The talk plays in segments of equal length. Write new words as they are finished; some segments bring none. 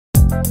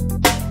Someone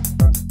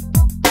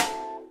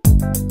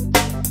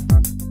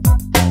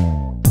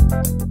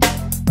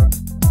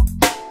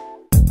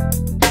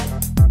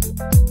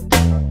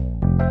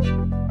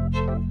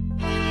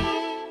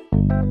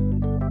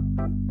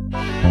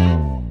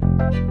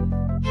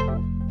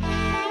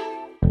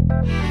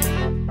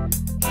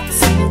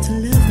to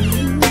love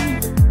you,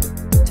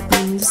 to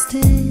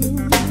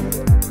understand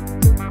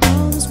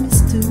all those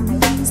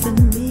mysteries that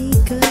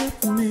make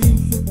up a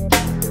man.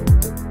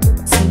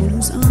 Someone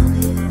who's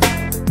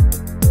honest,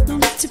 no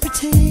need to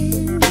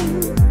pretend.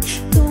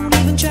 Don't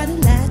even try to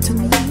lie to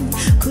me,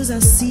 'cause I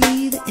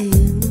see the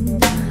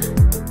end.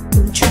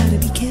 Don't try to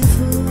be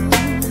careful,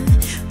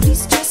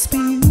 please just be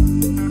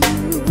you.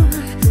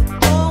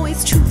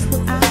 Always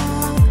truthful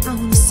out, I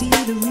wanna see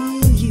the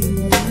real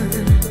you.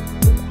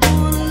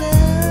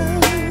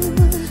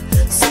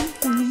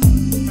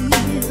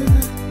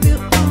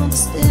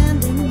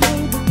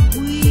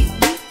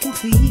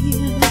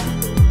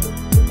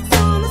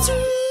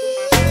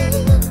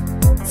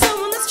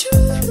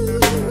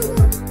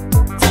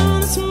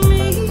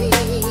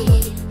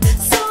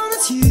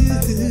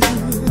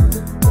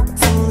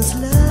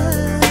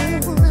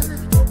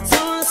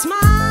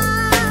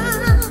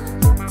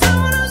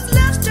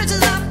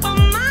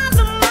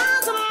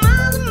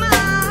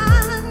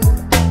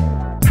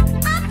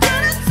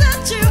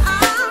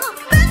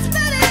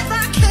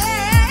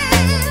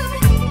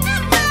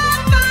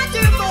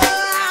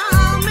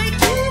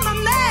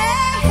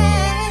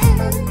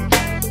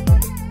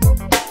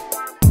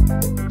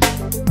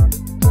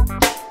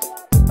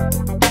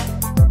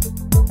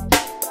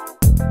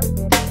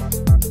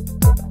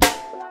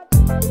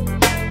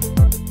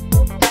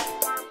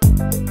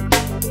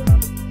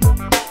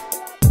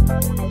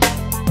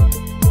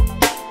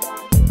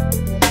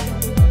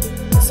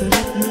 So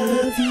let me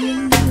love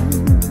you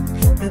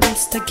the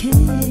best I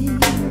can.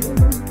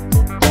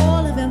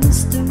 All of our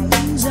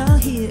mysteries are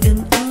here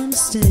and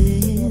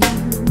understand.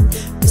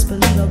 Just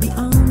believe I'll be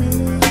honest.